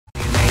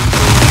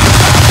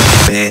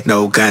hear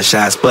no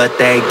gunshots, but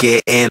they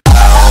getting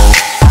low,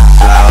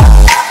 low,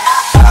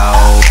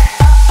 low,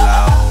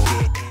 low.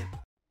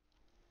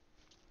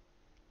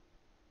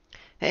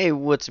 Hey,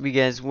 what's up you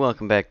guys?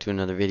 Welcome back to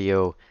another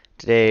video.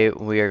 Today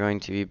we are going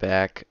to be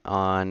back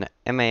on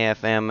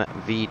MAFM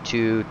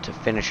V2 to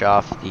finish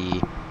off the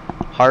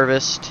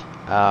harvest.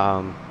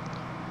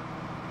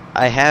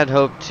 I had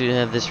hoped to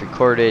have this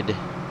recorded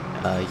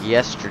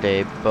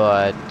yesterday,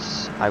 but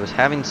I was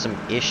having some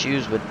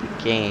issues with the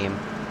game.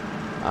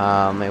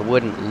 It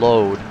wouldn't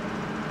load,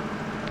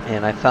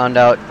 and I found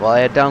out, well, I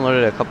had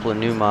downloaded a couple of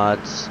new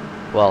mods,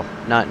 well,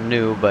 not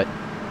new, but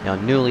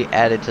newly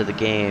added to the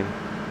game.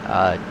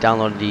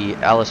 Downloaded the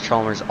Alice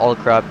Chalmers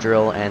all-crop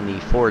drill and the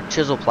Ford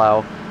chisel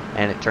plow,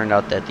 and it turned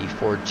out that the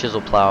Ford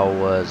chisel plow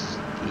was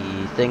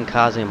the thing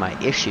causing my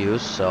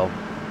issues. So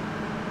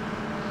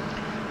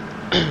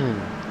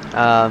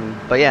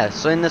but yeah,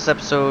 so in this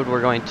episode we're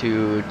going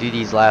to do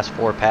these last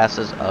 4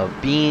 passes of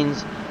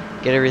beans,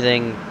 get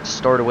everything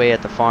stored away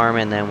at the farm,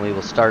 and then we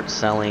will start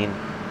selling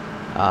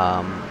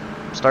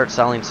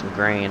some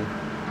grain,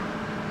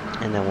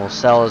 and then we'll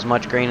sell as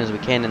much grain as we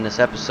can in this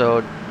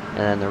episode, and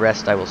then the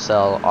rest I will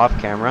sell off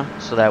camera,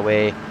 so that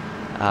way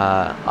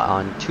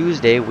on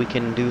Tuesday we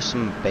can do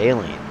some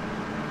baling.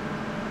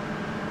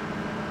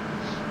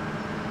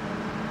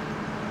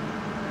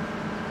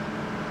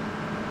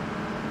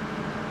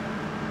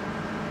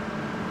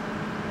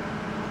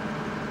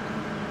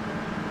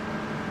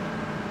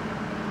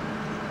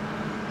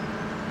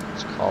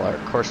 Let's call our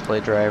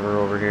courseplay driver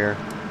over here.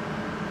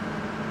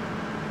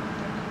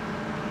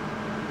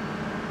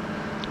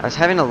 I was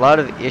having a lot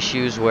of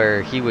issues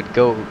where he would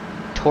go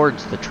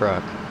towards the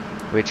truck,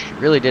 which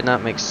really did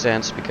not make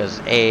sense because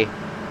A,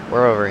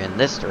 we're over in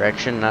this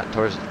direction, not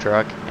towards the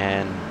truck,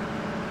 and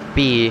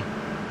B,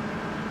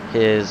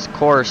 his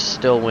course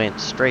still went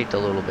straight a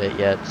little bit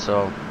yet,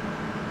 so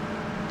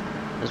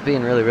it was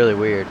being really, really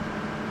weird.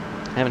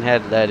 I haven't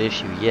had that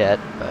issue yet,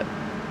 but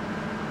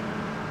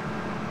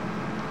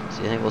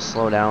so I think we'll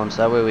slow down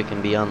so that way we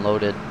can be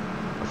unloaded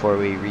before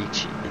we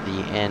reach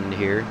the end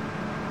here.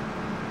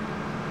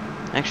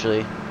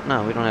 Actually,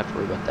 no, we don't have to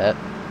worry about that.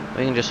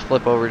 We can just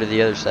flip over to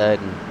the other side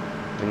and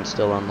we can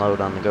still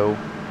unload on the go.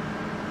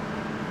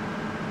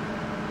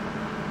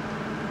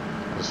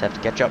 I'll just have to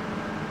catch up.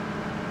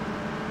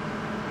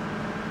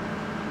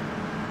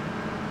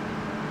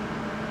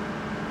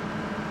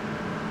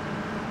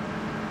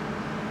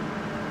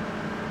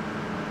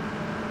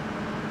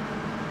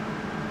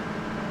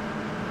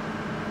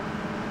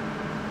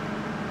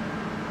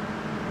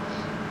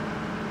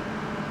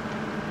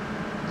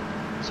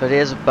 So it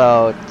is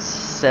about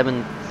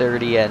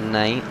 7:30 at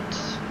night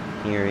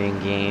here in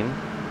game.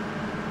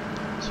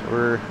 So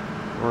we're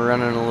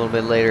running a little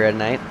bit later at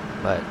night,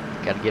 but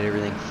got to get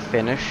everything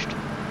finished,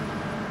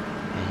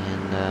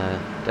 and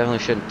definitely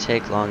shouldn't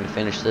take long to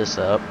finish this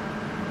up.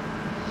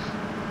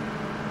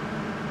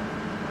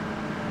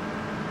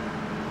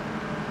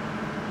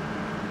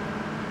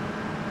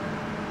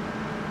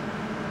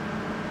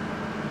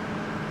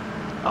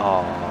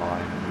 Oh,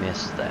 I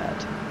missed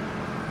that.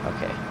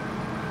 Okay.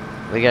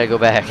 We gotta go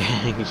back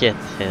and get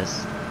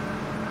this.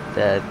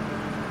 That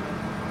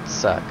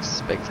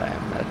sucks big time.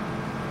 That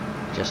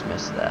just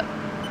missed that.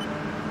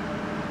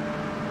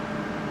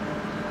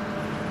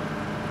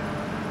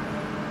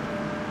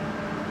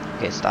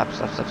 Okay, stop.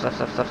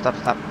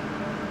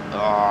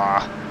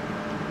 Oh,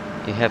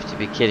 you have to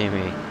be kidding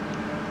me.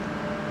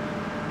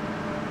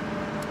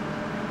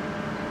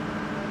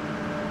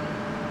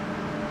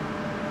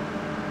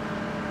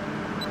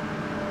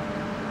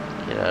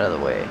 Get out of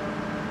the way.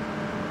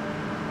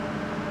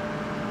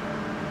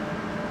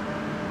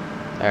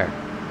 There.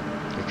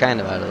 You're kind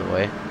of out of the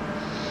way.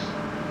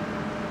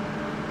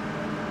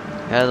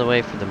 Out of the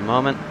way for the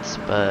moment,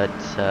 but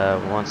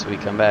once we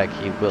come back,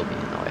 he will be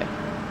in the way.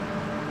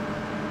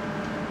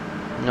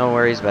 No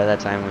worries, by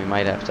that time we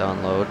might have to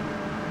unload.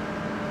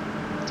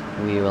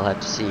 We will have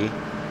to see.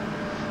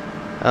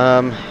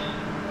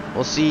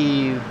 We'll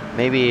see,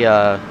 maybe,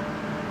 I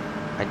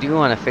do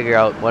want to figure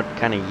out what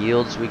kind of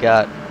yields we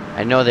got.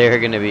 I know they're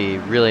going to be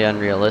really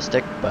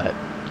unrealistic, but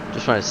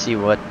just want to see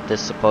what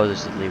this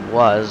supposedly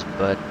was,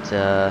 but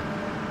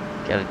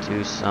gotta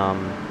do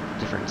some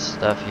different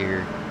stuff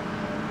here.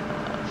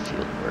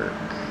 Field work.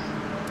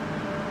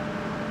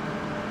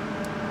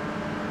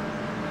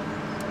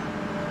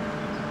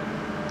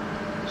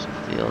 So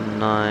field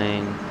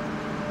 9.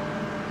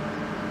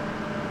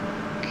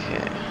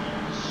 Okay,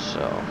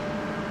 so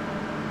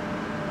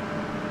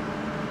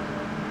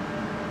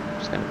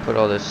just gonna put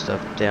all this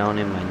stuff down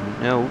in my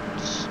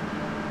notes.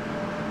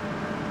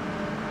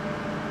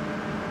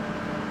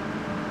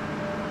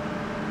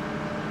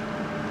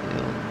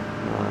 Field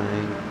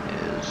 9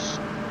 is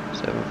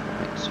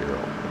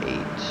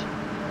 7.08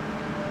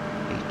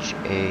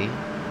 HA.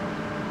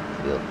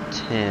 Field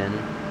 10.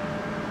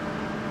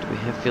 Do we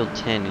have field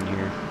 10 in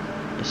here?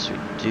 Yes, we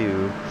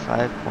do.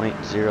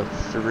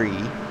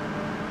 5.03.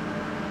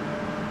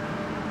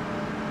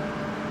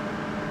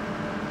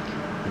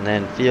 And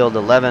then field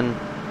 11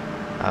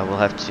 we'll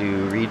have to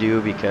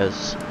redo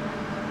because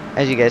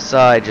As you guys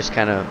saw, I just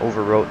kind of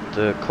overwrote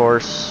the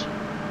course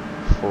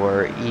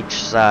for each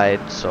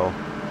side, so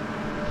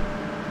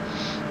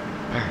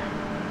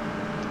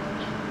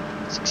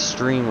it's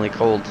extremely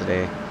cold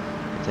today.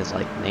 It's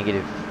like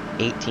negative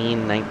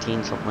 18,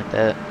 19, something like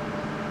that.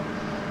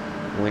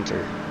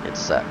 Winter, it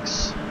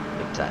sucks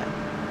big time.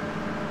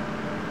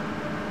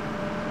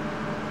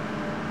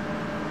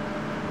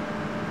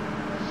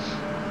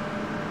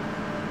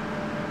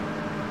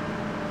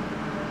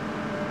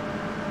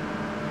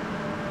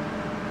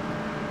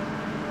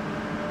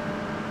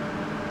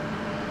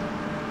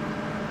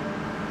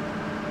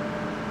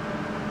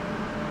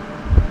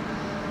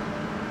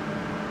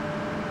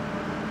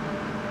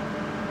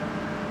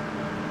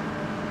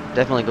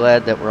 Definitely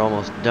glad that we're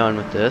almost done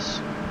with this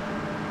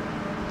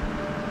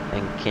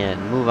and can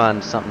move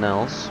on to something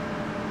else.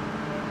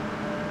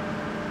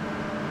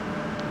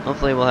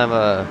 Hopefully we'll have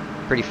a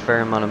pretty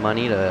fair amount of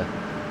money to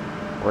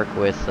work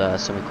with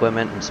some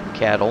equipment and some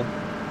cattle.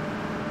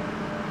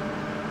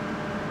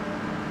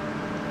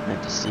 I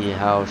have to see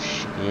how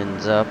she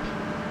ends up.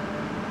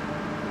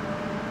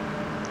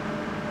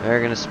 We're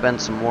going to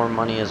spend some more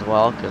money as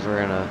well, because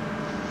we're going to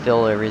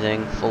fill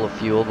everything full of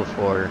fuel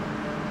before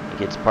it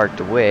gets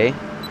parked away.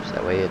 So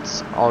that way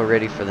it's all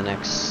ready for the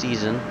next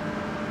season,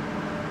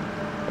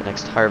 the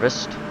next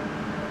harvest.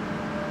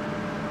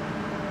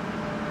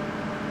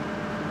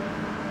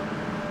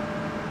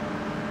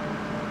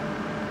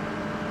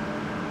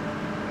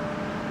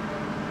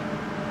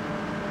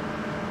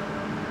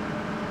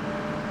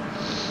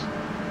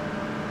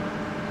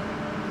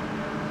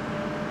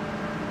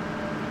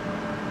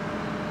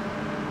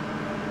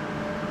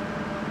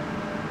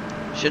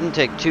 Shouldn't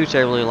take too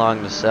terribly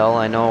long to sell.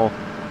 I know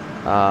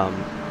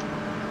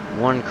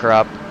one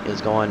crop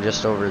is going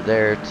just over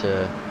there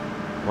to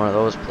one of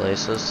those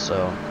places,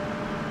 so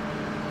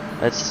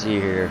let's see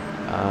here.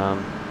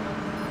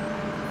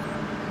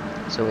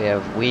 So we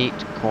have wheat,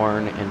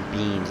 corn, and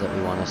beans that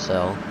we want to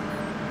sell.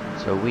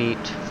 So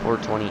wheat,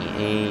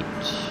 428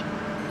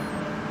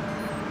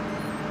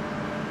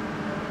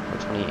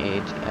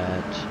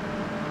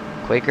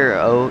 at Quaker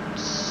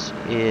Oats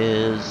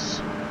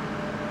is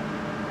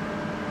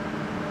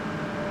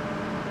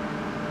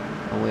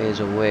a ways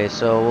away,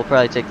 so we'll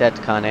probably take that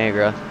to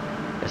ConAgra.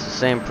 It's the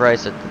same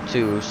price at the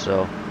two,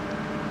 so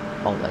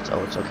oh, that's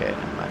oats. Okay,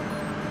 never mind.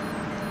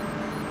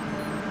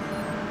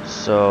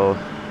 So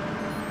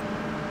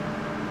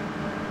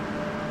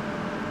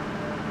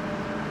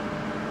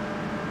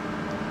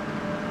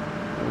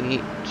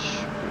wheat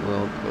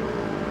will go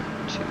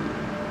to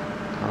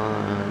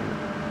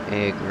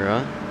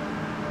ConAgra.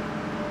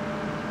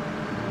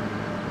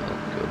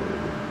 We'll go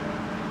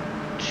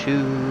to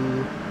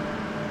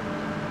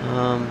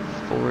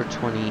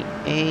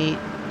 428,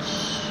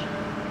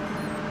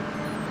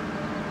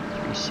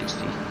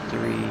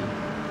 363,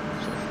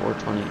 so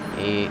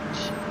 428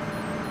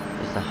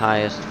 is the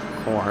highest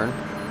for corn,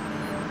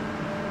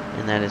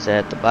 and that is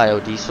at the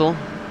biodiesel.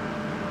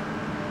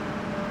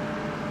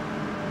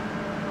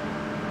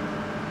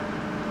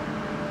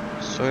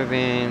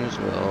 Soybeans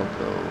will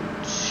go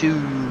to,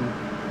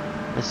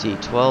 let's see,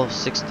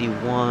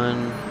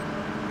 1261.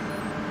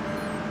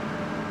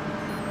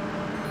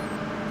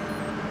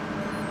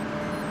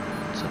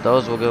 So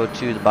those will go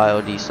to the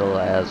biodiesel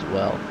as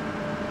well.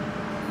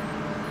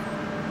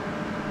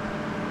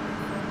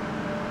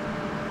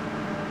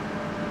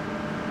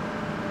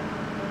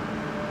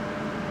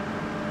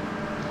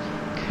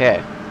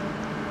 Okay,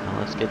 now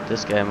let's get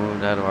this guy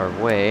moved out of our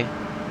way.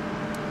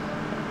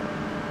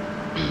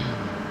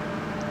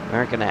 We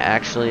aren't going to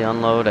actually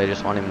unload, I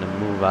just want him to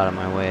move out of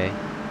my way.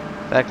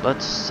 In fact,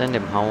 let's send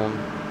him home.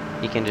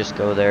 He can just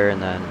go there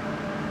and then...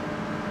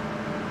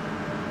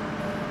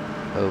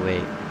 Oh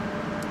wait.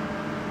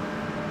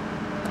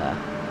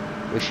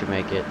 We should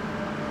make it.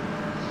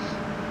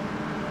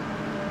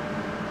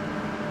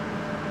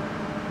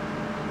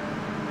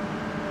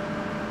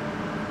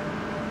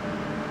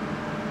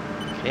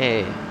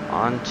 Okay,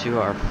 on to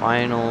our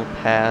final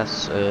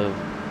pass of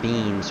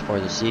beans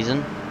for the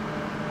season.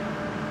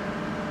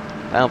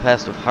 Final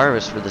pass of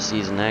harvest for the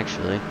season,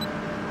 actually.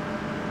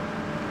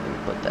 Let me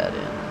put that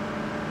in.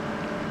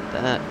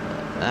 That.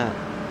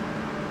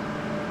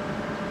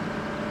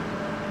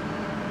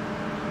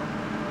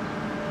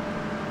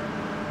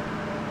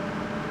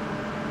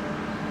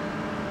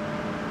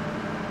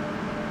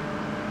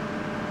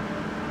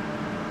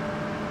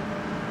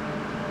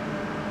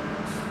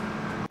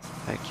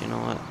 In fact, you know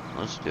what?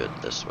 Let's do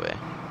it this way.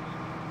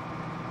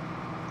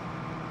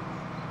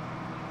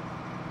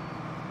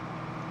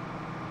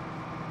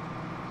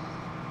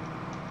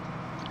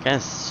 Kinda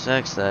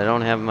sucks that I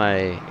don't have my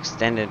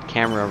extended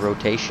camera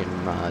rotation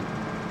mod.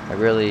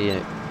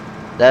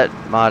 That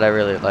mod I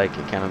really like.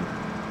 It kind of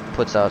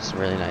puts out some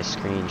really nice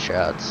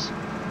screenshots.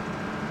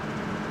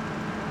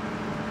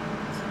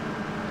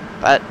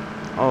 But,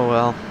 oh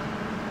well.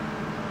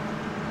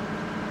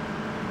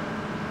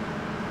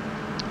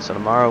 So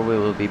tomorrow we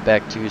will be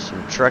back to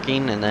some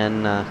trucking, and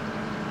then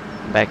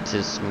back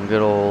to some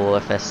good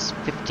old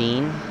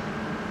FS13.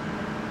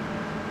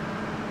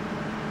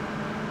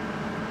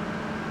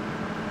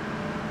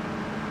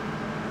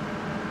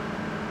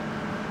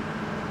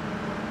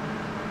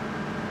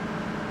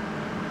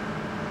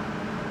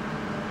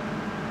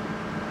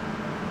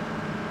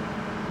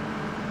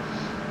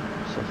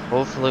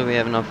 hopefully we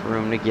have enough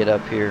room to get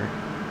up here.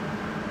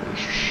 We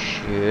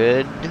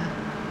should.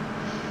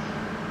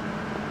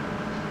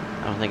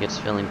 I don't think it's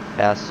filling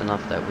fast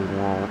enough that we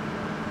won't.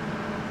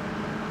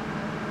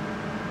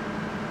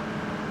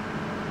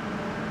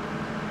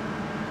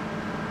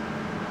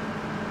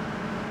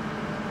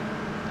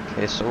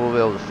 Okay, so we'll be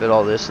able to fit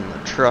all this in the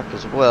truck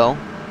as well,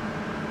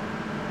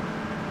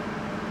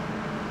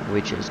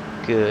 which is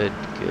good,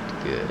 good,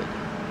 good.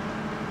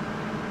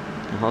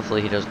 And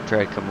hopefully he doesn't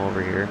try to come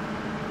over here.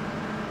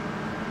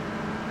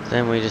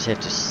 Then we just have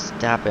to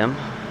stop him.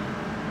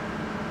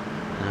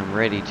 And I'm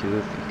ready to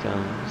if he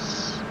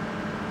comes.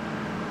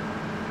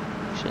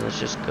 Actually, let's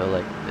just go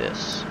like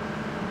this.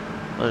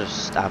 We'll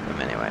just stop him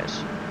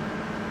anyways.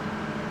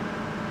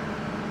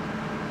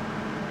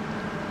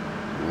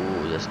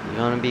 Ooh, this is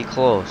gonna be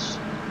close.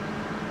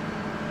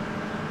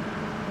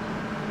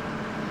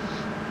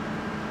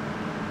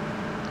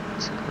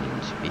 It's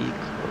going to be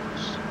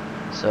close.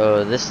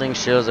 So this thing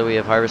shows that we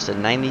have harvested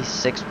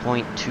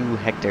 96.2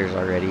 hectares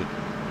already,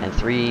 and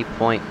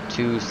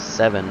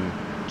 3.27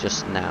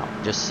 just now,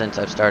 just since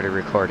I've started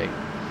recording.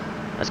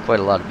 That's quite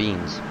a lot of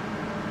beans.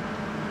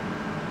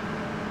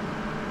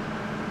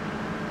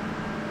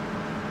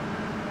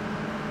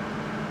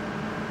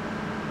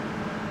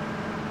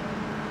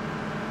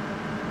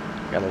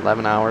 Got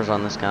 11 hours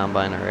on this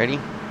combine already.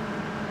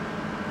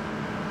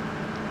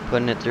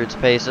 Putting it through its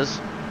paces.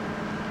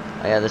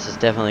 Oh yeah, this is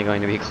definitely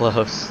going to be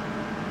close.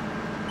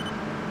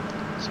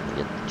 So we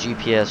get the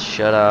GPS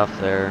shut off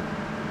there.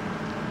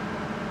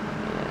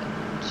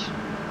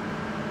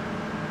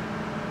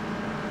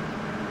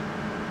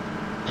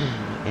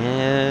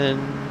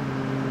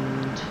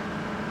 And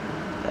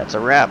that's a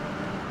wrap.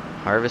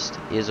 Harvest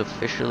is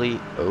officially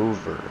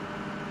over.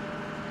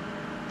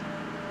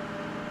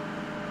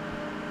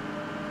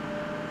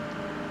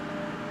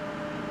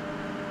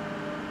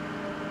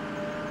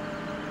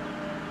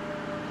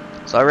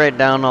 So I write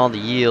down all the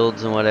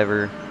yields and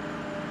whatever.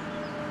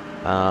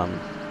 I'll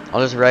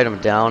just write them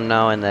down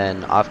now, and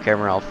then off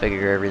camera I'll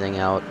figure everything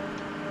out.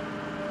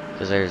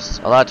 Because there's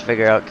a lot to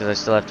figure out, because I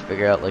still have to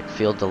figure out like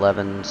field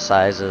 11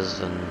 sizes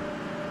and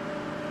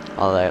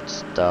all that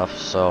stuff.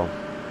 So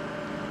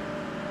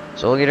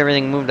we'll get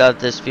everything moved out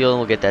of this field, and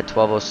we'll get that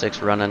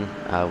 1206 running.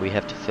 We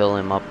have to fill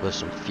him up with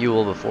some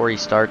fuel before he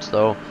starts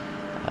though,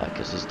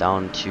 because he's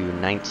down to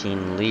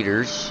 19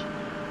 liters.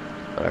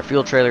 But our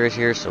fuel trailer is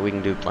here, so we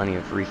can do plenty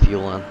of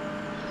refueling.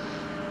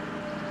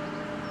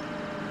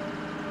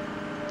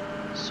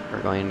 So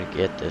we're going to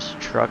get this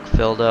truck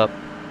filled up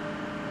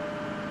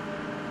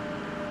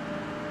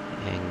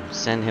and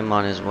send him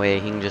on his way.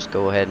 He can just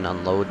go ahead and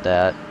unload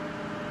that.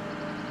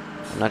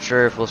 I'm not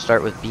sure if we'll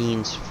start with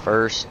beans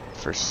first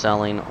for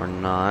selling or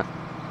not.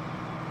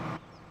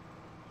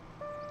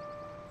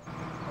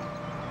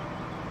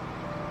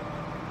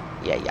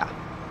 Yeah.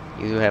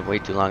 You have way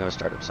too long of a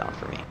startup sound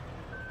for me.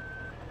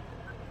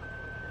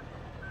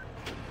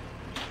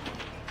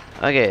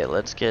 Okay,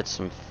 let's get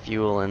some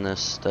fuel in this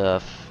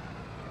stuff.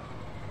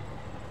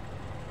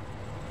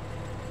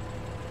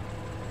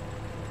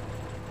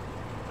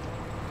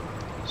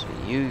 So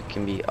you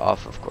can be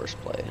off of course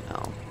play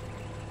now.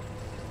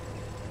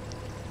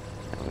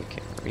 And we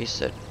can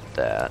reset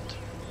that.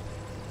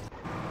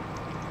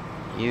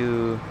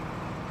 You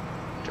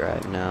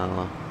drive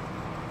now.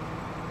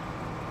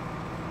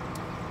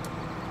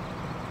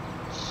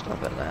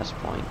 Stop at last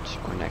point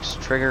or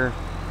next trigger.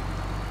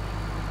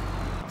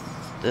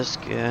 This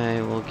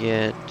guy will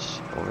get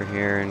over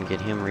here and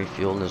get him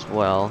refueled as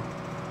well.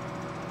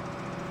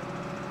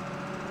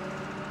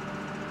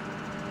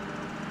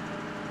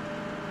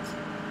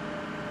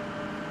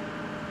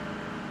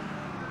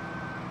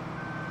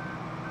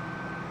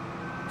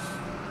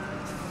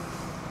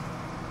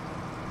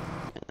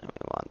 And then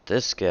we want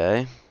this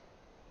guy.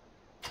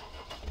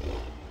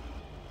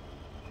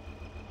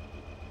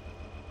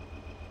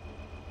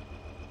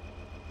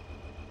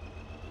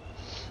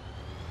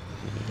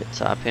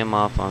 Top him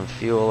off on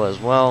fuel as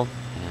well,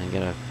 and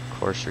get a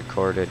course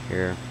recorded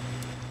here.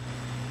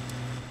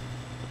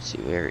 Let's see,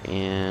 we're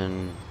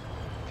in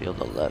field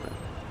 11.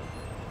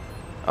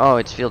 Oh,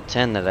 it's field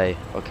 10 that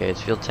okay,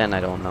 it's field 10 I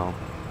don't know.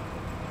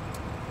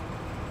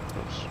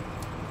 Oops.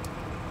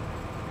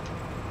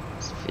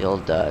 It's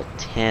field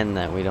 10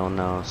 that we don't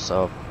know,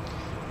 so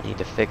I need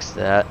to fix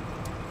that.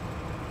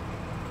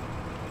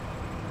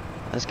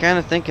 I was kind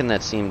of thinking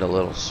that seemed a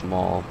little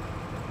small.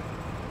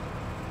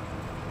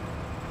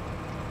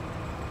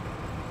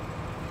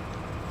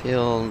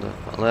 Field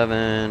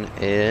 11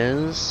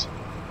 is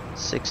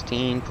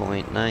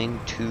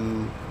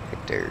 16.92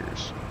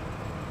 hectares.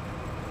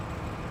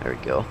 There we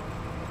go.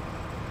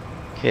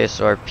 Okay,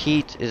 so our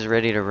peat is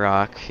ready to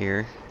rock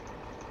here.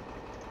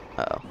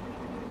 Uh-oh.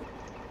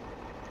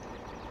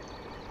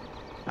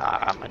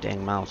 Ah, my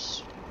dang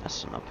mouse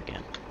messing up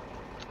again.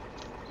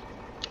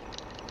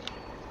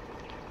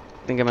 I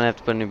think I'm gonna have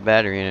to put a new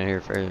battery in it here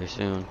fairly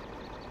soon.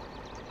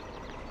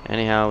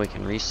 Anyhow, we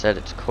can reset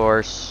its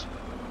course.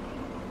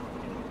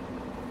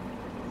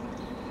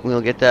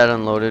 We'll get that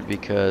unloaded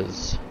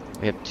because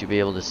we have to be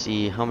able to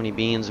see how many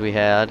beans we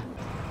had.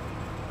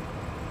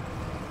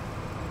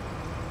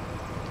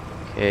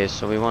 Okay,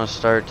 so we want to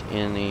start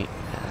in the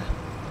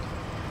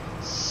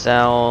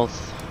southwest,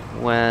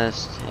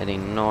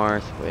 heading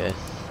north with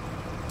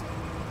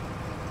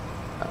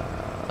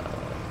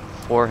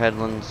 4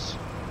 headlands.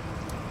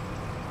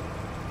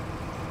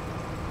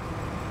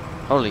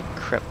 Holy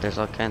crap, there's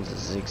all kinds of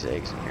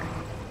zigzags in here.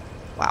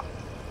 Wow.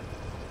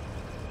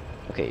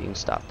 Okay, you can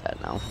stop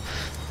that now.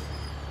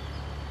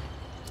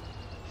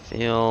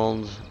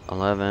 Field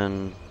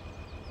 11,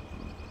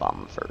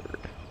 Bomford.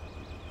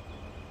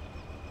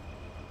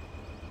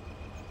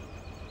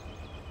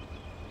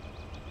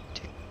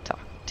 Tick tock,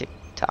 tick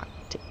tock,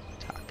 tick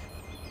tock.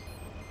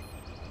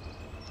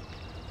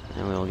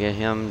 And we'll get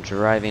him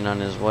driving on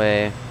his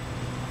way.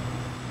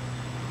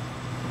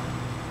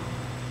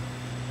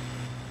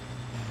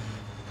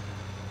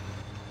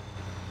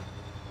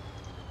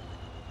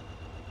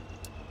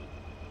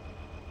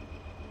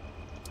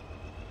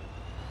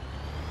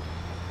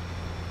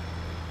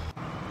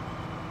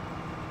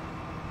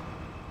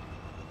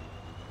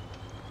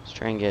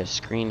 Try and get a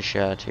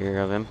screenshot here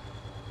of him.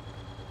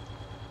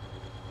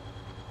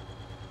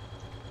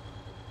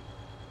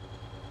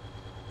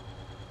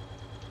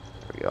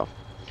 There we go.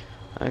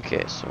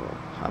 Okay, so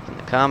hop in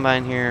the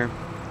combine here.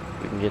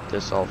 We can get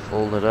this all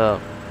folded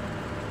up.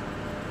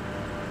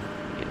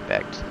 Get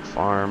back to the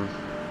farm.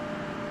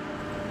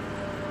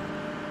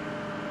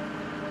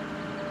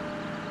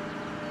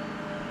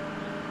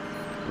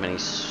 How many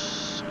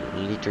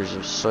liters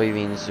of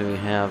soybeans do we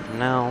have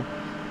now?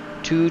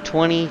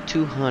 220,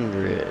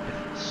 200.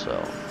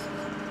 So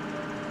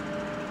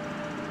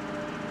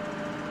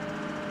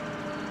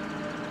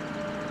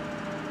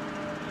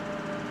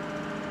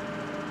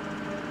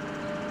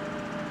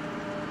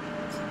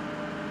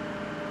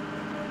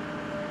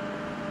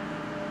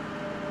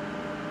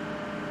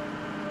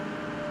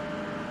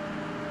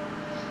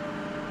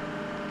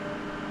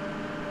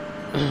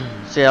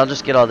see, I'll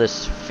just get all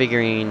this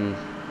figured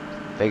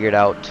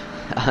out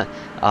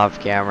off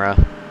camera.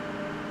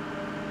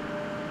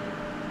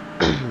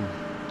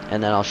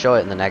 And then I'll show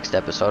it in the next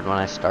episode when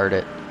I start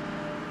it.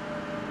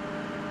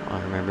 I'll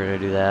remember to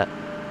do that.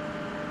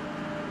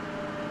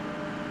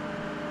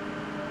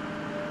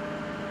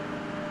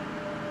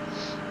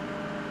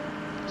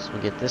 So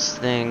we'll get this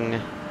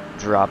thing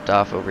dropped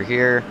off over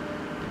here.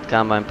 Get the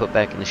combine put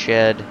back in the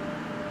shed.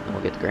 And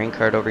we'll get the grain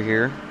cart over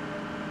here.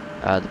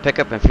 The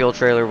pickup and fuel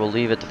trailer we'll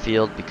leave at the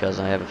field because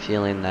I have a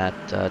feeling that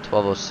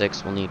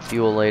 1206 will need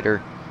fuel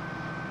later.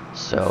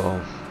 So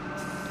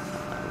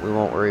we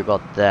won't worry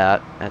about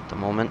that at the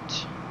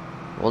moment.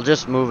 We'll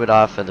just move it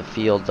off of the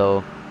field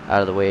though,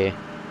 out of the way,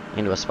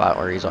 into a spot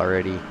where he's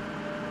already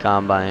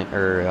combine,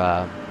 or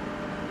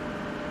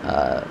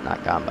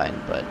not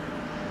combine, but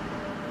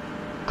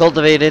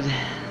cultivated.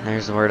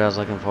 There's the word I was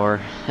looking for.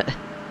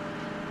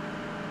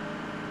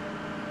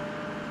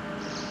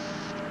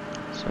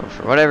 So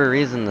for whatever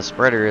reason the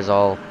spreader is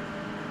all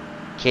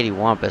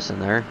cattywampus in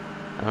there.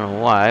 I don't know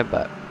why,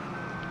 but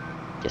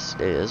yes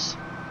it is.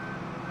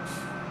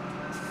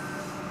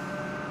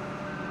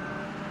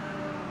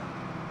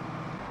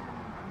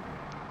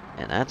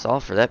 And that's all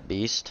for that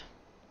beast.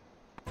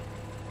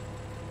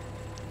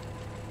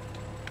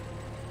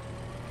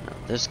 Now,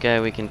 this guy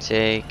we can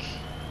take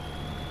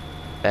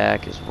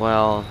back as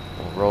well.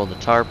 We'll roll the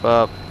tarp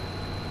up.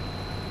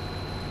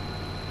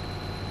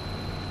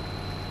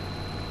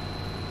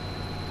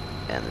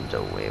 And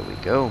away we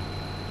go.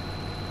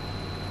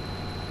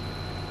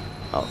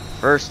 Oh,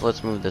 first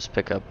let's move this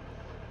pickup.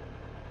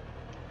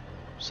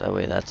 So that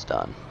way that's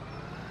done.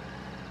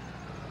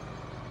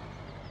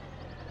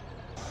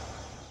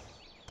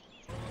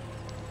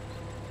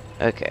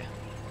 Okay.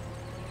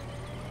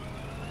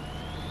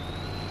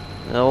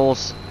 The old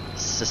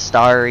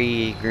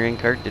Sestari grain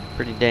cart did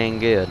pretty dang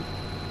good.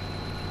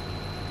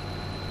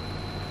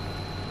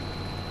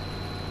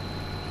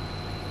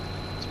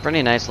 It's a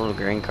pretty nice little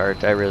grain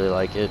cart. I really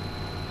like it.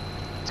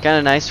 It's kind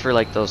of nice for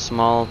like those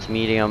small to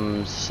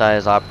medium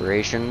size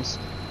operations.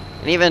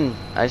 And even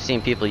I've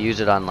seen people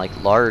use it on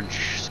like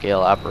large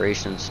scale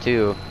operations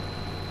too.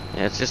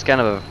 And it's just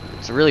kind of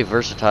it's a really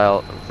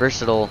versatile,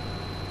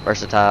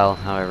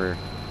 however,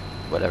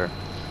 whatever.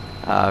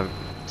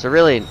 So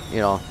really, you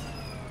know,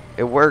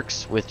 it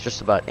works with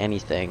just about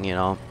anything, you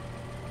know.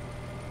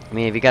 I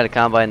mean, if you got a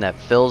combine that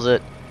fills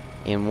it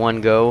in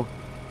one go,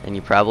 then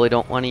you probably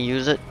don't want to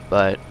use it,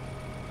 but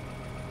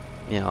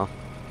you know,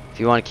 if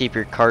you want to keep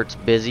your carts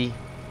busy,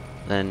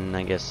 then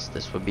I guess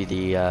this would be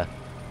the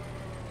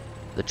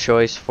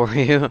choice for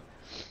you.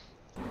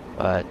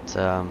 But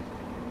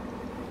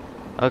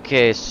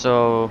okay,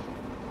 so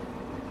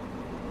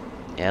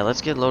yeah,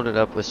 let's get loaded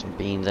up with some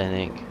beans, I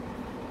think.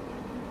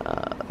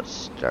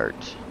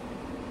 Start.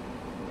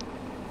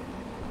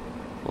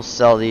 We'll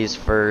sell these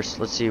first.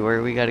 Let's see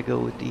where we gotta go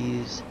with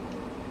these.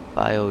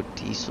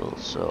 Biodiesel,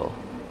 so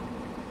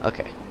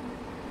okay.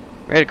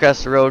 Right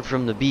across the road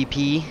from the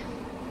BP.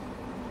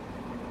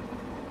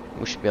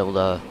 We should be able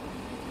to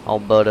all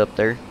bud up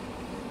there.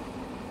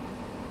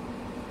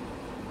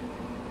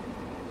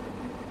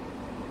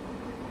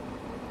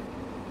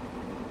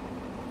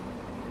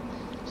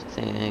 So I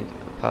think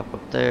I'll pop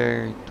up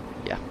there.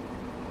 Yeah.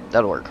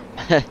 that'll work.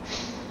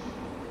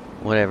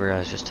 Whatever I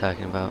was just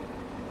talking about.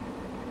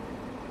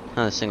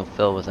 Huh, this thing will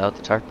fill without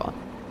the tarp on.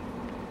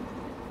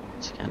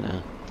 It's kind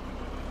of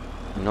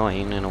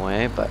annoying in a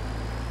way, but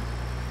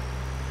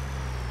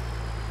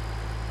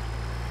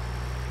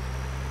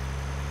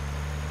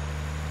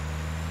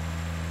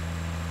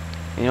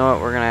you know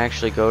what, we're gonna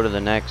actually go to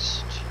the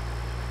next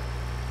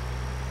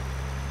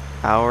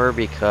hour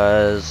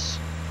because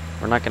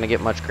we're not gonna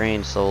get much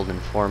grain sold in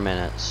 4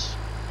 minutes.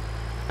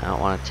 I don't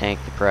want to tank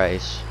the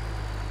price.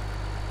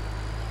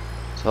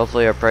 So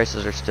hopefully our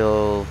prices are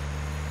still,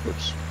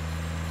 oops,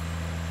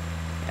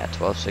 yeah,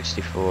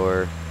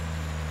 $12.64.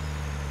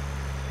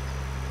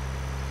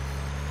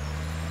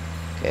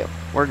 Okay,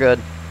 we're good.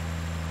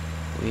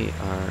 We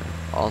are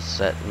all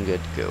set and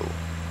good to go.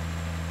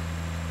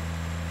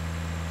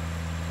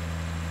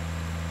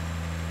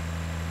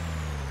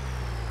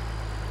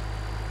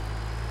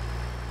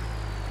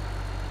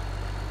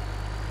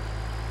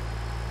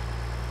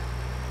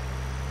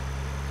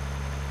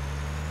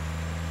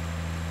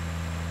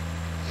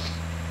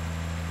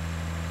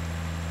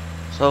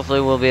 So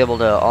hopefully we'll be able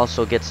to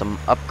also get some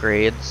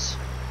upgrades.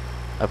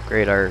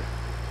 Upgrade our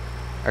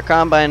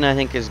combine, I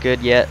think, is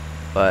good yet,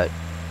 but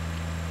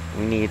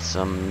we need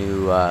some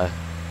new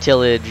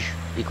tillage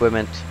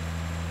equipment.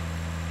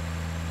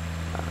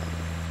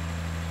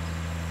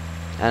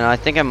 And I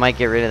think I might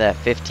get rid of that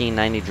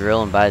 1590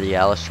 drill and buy the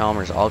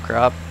Alice-Chalmers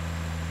All-Crop.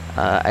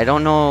 I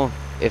don't know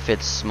if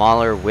it's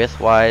smaller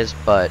width-wise,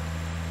 but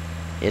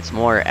it's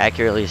more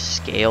accurately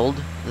scaled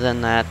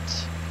than that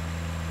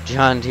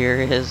John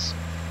Deere is.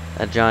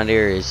 That John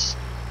Deere is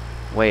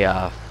way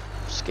off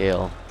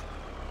scale.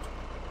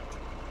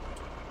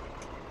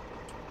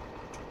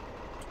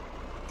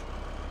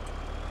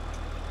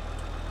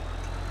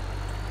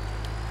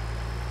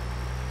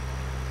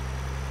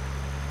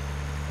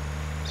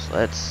 So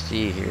let's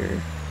see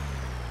here.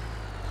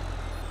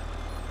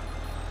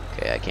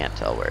 Okay, I can't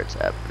tell where it's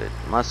at, but it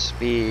must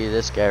be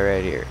this guy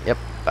right here. Yep,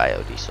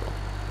 biodiesel.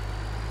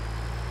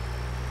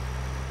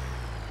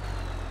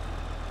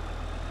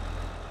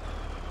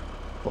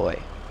 Boy,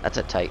 that's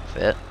a tight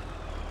fit.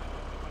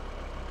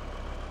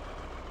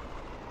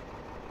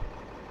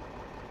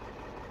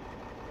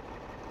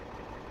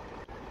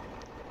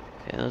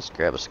 Okay, let's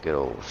grab us a good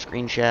old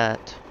screenshot.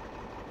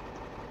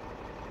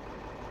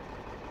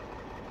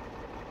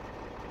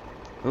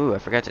 Ooh, I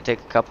forgot to take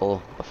a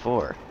couple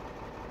before.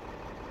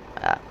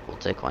 Ah, we'll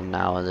take one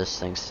now as this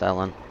thing's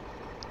selling.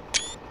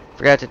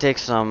 Forgot to take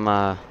some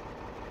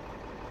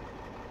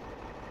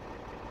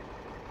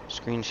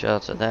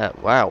screenshots of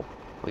that. Wow,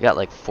 we got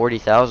like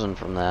 40,000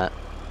 from that.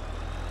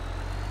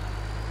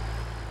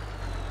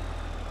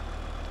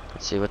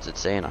 Let's see, what's it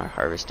say in our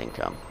harvest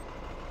income?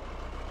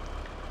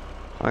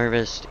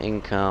 Harvest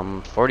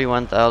income,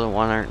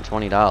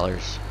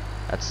 $41,120.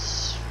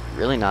 That's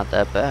really not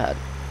that bad.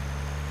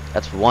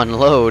 That's one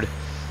load.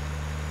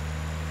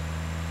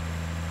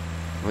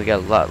 We got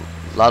a lot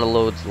of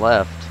loads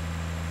left.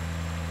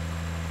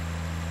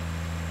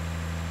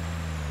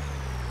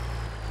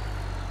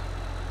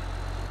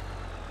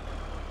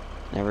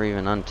 Never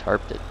even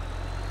untarped it.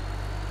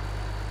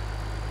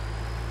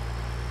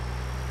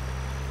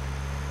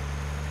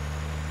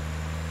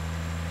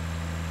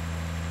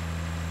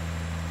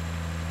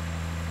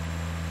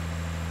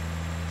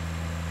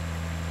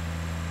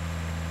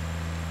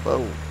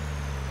 Whoa.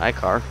 Hi,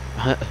 car.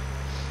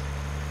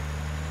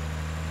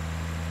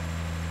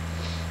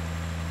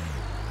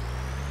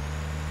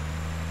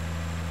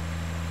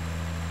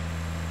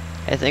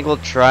 I think we'll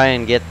try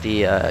and get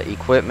the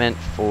equipment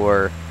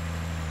for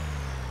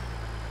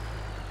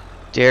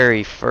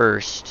dairy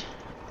first.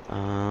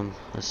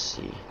 Let's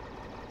see.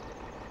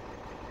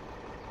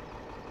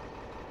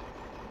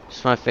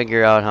 Just want to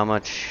figure out how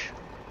much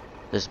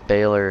this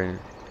baler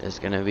is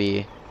going to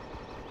be.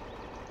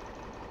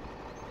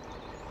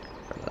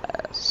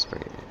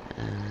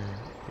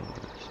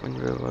 Swing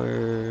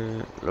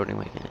rower, loading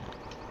wagon,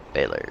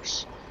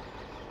 balers.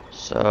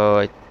 So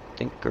I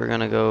think we're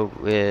gonna go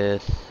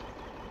with.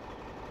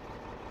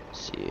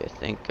 Let's see, I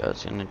think I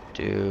was gonna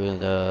do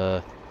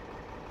the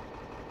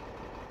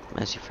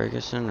Massey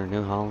Ferguson or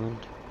New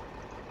Holland.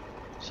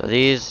 So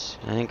these,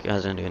 I think I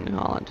was gonna do New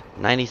Holland.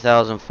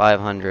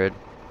 90,500,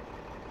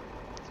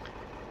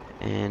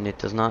 and it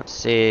does not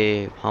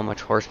say how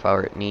much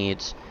horsepower it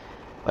needs.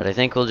 But I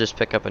think we'll just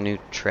pick up a new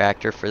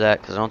tractor for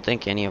that, because I don't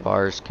think any of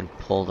ours can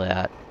pull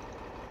that.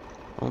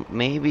 Well,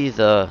 maybe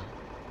the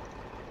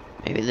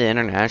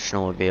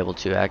International would be able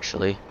to,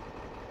 actually.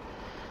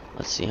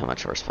 Let's see how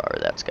much horsepower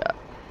that's got.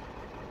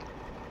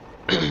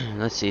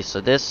 Let's see, so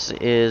this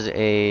is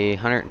a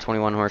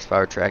 121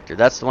 horsepower tractor.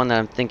 That's the one that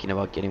I'm thinking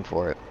about getting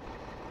for it.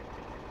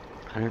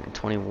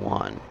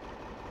 121.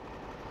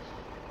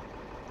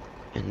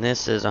 And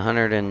this is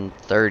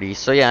 130.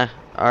 So yeah,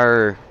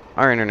 our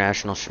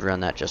International should run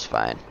that just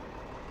fine.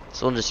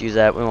 So we'll just use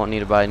that. We won't need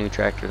to buy a new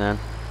tractor then,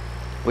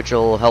 which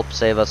will help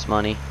save us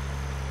money.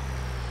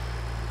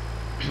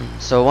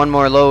 So one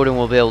more load and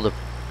we'll be able to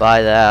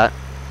buy that.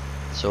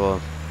 So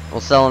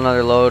we'll sell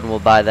another load and we'll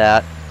buy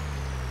that.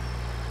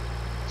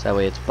 So that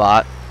way it's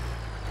bought.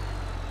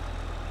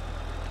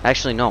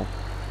 Actually, no.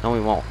 No, we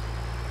won't.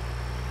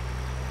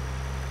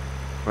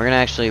 We're gonna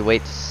actually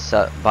wait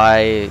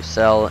to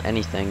sell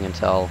anything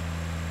until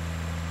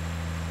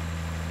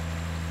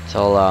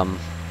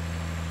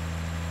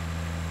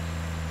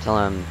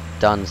I'm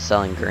done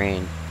selling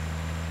grain.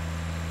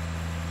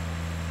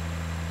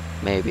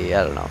 Maybe,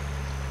 I don't know.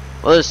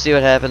 We'll just see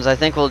what happens. I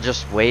think we'll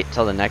just wait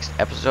till the next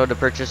episode to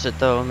purchase it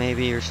though,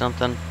 maybe, or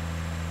something.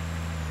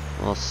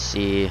 We'll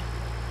see.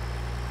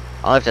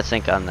 I'll have to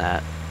think on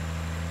that.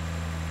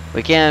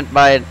 We can't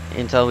buy it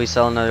until we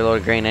sell another load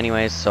of grain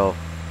anyways, so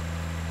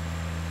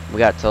we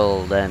got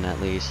till then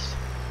at least.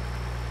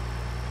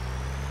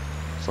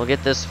 So we'll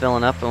get this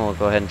filling up and we'll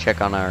go ahead and check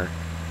on our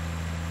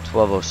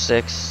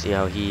 1206, see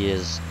how he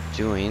is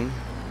doing.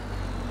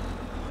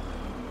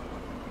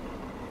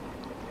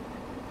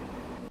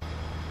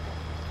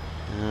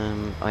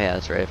 Oh yeah,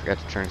 that's right, I forgot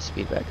to turn the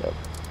speed back up.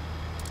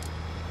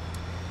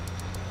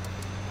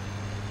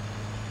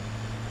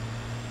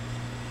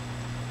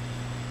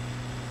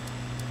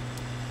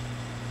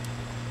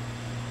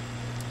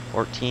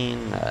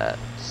 That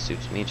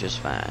suits me just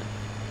fine.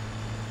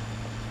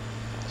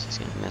 He's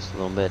gonna miss a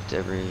little bit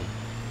every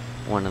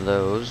one of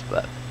those,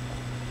 but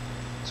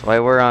that's why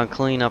we're on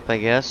cleanup, I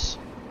guess.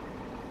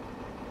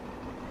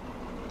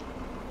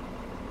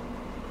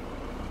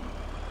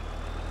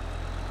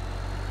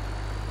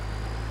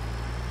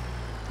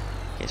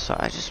 Okay, so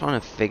I just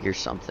want to figure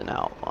something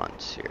out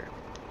once here.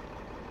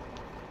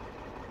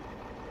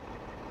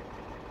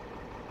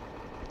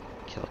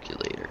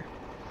 Calculator.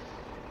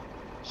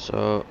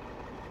 So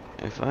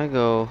if I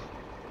go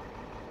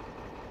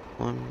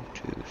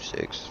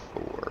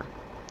 1264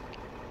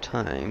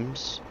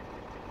 times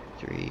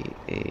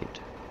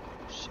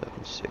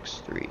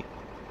 38763.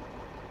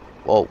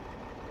 Whoa.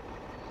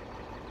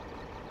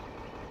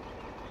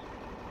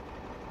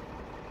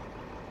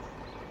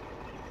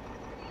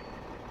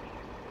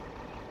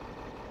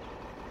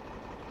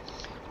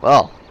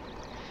 Well,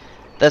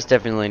 that's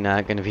definitely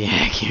not going to be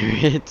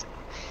accurate.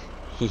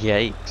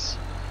 Yikes.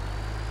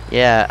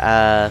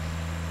 Yeah,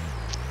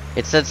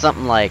 it said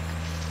something like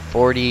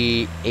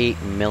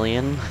 $48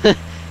 million a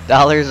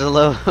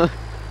load.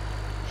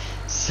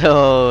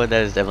 So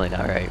that is definitely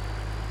not right.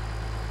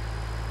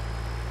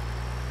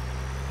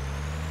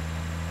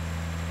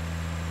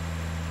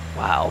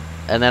 Wow.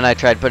 And then I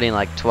tried putting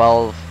like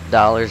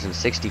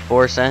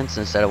 $12.64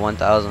 instead of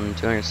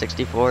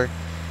 1,264,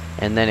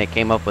 and then it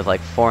came up with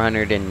like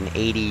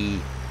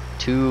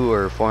 482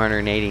 or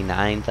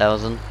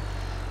 489,000,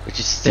 which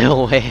is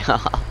still way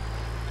off.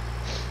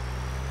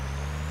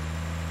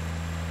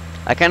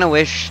 I kind of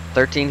wish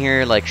 13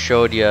 here like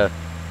showed you,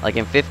 like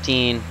in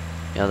 15, you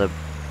know,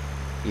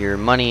 your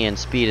money and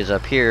speed is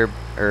up here,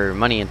 or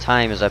money and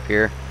time is up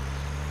here,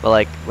 but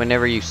like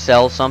whenever you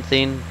sell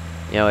something,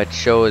 you know, it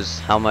shows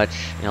how much,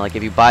 you know, like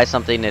if you buy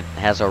something, it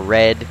has a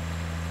red,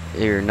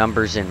 your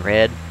numbers in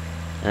red,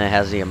 and it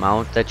has the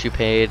amount that you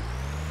paid,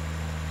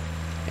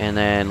 and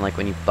then like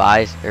when you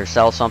buy or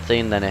sell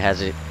something, then it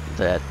has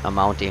that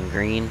amount in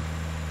green.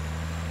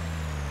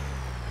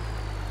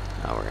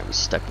 Now we're gonna be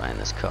stuck behind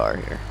this car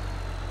here.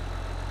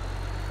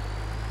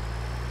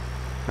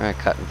 We're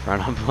gonna cut in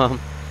front of them,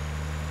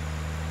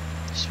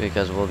 just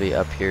because we'll be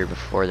up here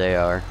before they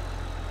are.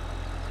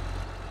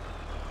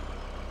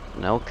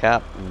 No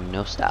cap,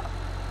 no stop.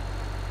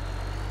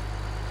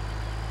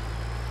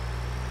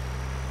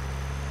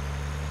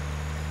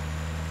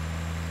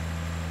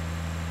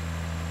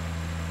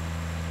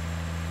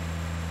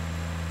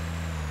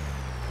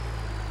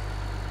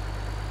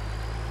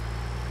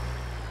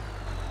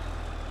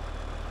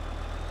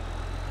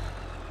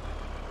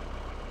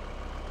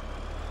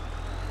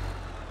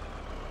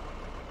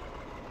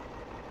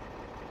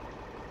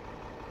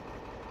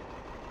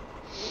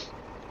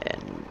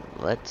 And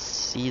let's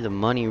see the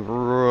money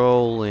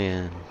roll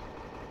in.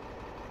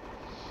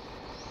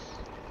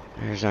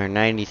 There's our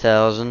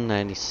 90,000,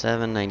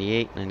 97,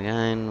 98,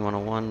 99,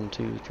 101,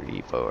 2,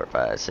 3, 4,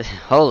 5, 6.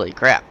 Holy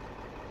crap.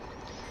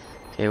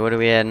 Okay, what are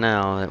we at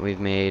now that we've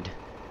made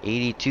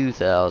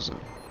 82,000?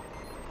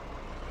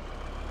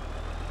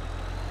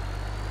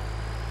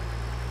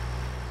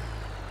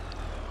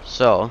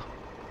 So,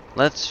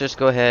 let's just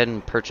go ahead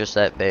and purchase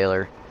that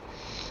baler.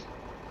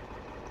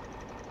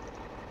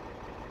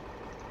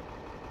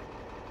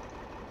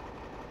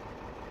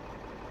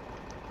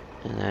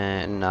 And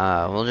then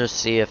we'll just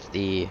see if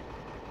the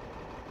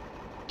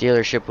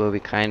dealership will be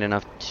kind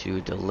enough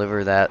to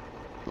deliver that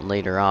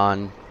later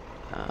on.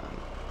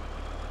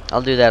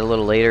 I'll do that a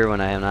little later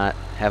when I am not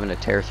having to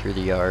tear through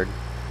the yard,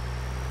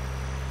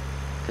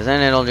 because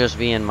then it'll just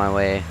be in my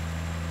way.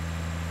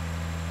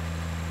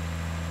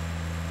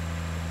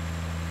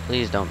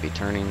 Please don't be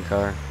turning,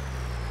 car.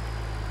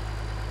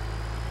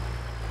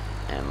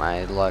 And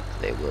my luck,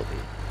 they will be.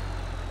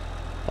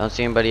 I don't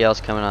see anybody else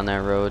coming on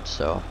that road,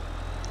 so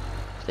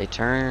if they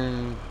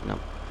turn, nope,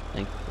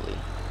 thankfully.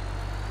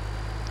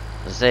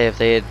 Let's say if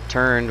they had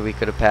turned, we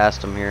could have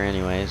passed them here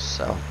anyways,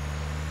 so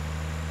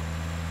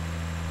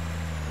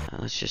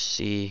let's just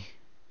see.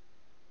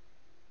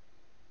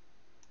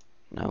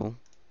 No.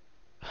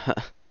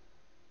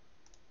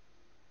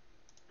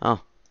 Oh,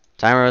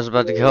 timer was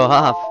about to go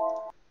off.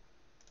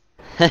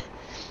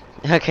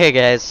 Okay,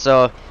 guys,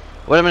 so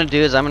what I'm going to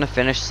do is I'm going to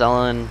finish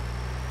selling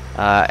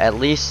at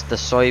least the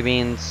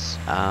soybeans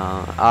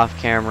off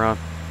camera.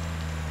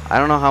 I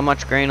don't know how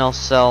much grain I'll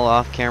sell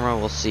off camera,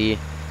 we'll see.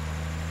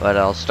 But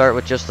I'll start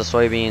with just the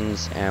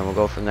soybeans and we'll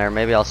go from there.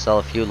 Maybe I'll sell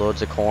a few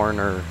loads of corn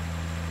or a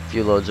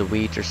few loads of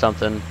wheat or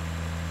something.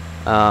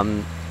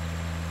 The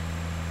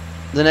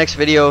next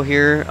video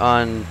here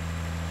on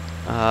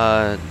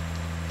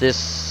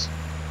this,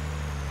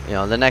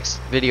 the next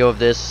video of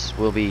this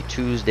will be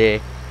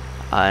Tuesday.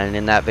 And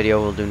in that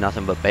video we'll do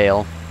nothing but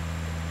bale.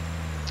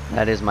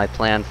 That is my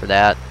plan for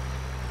that.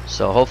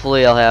 So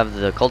hopefully I'll have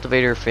the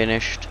cultivator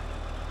finished.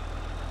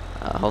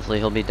 Hopefully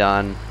he'll be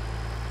done.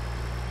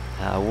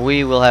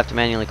 We will have to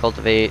manually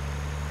cultivate.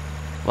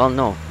 Well,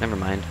 no, never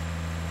mind.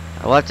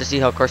 We'll have to see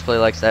how Courseplay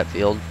likes that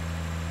field.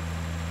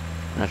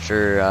 Not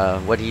sure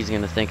what he's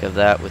going to think of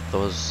that with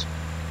those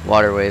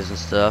waterways and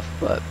stuff,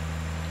 but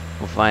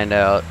we'll find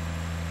out.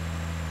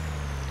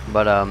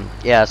 But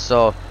yeah,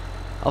 so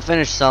I'll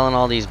finish selling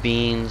all these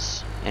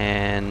beans,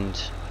 and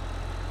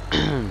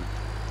then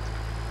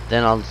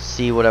I'll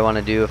see what I want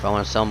to do, if I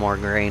want to sell more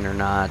grain or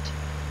not.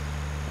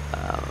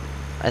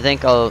 I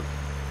think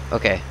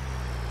okay,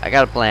 I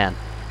got a plan.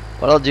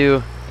 What I'll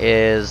do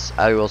is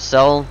I will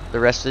sell the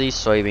rest of these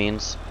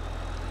soybeans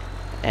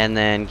and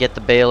then get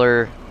the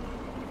baler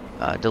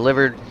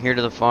delivered here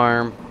to the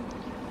farm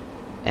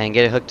and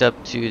get it hooked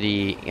up to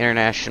the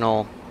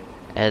international,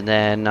 and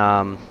then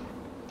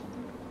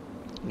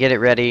get it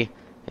ready.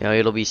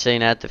 It'll be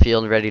sitting at the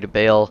field ready to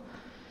bale,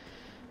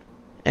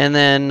 and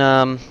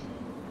then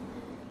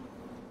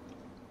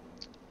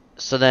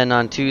so then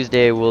on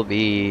Tuesday we'll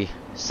be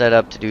set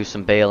up to do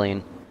some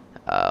baling.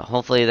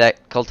 Hopefully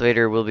that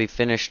cultivator will be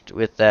finished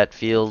with that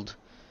field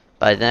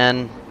by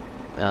then,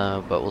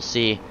 but we'll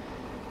see.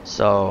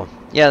 So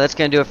yeah, that's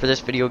gonna do it for this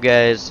video,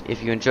 guys.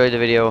 If you enjoyed the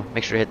video,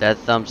 make sure to hit that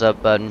thumbs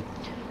up button.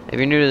 If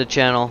you're new to the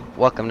channel,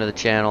 welcome to the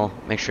channel.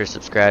 Make sure to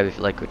subscribe if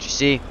you like what you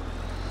see.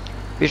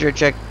 Be sure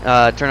to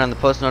turn on the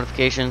post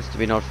notifications to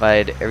be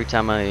notified every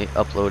time I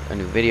upload a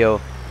new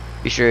video.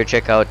 Be sure to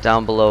check out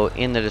down below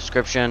in the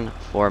description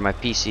for my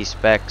PC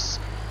specs,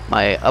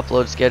 my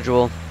upload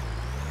schedule,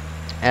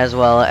 as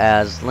well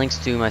as links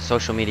to my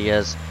social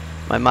medias,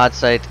 my mod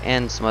site,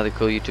 and some other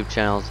cool YouTube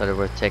channels that are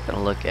worth taking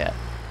a look at.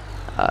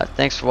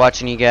 Thanks for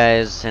watching, you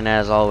guys, and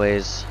as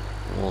always,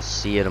 we'll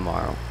see you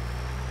tomorrow.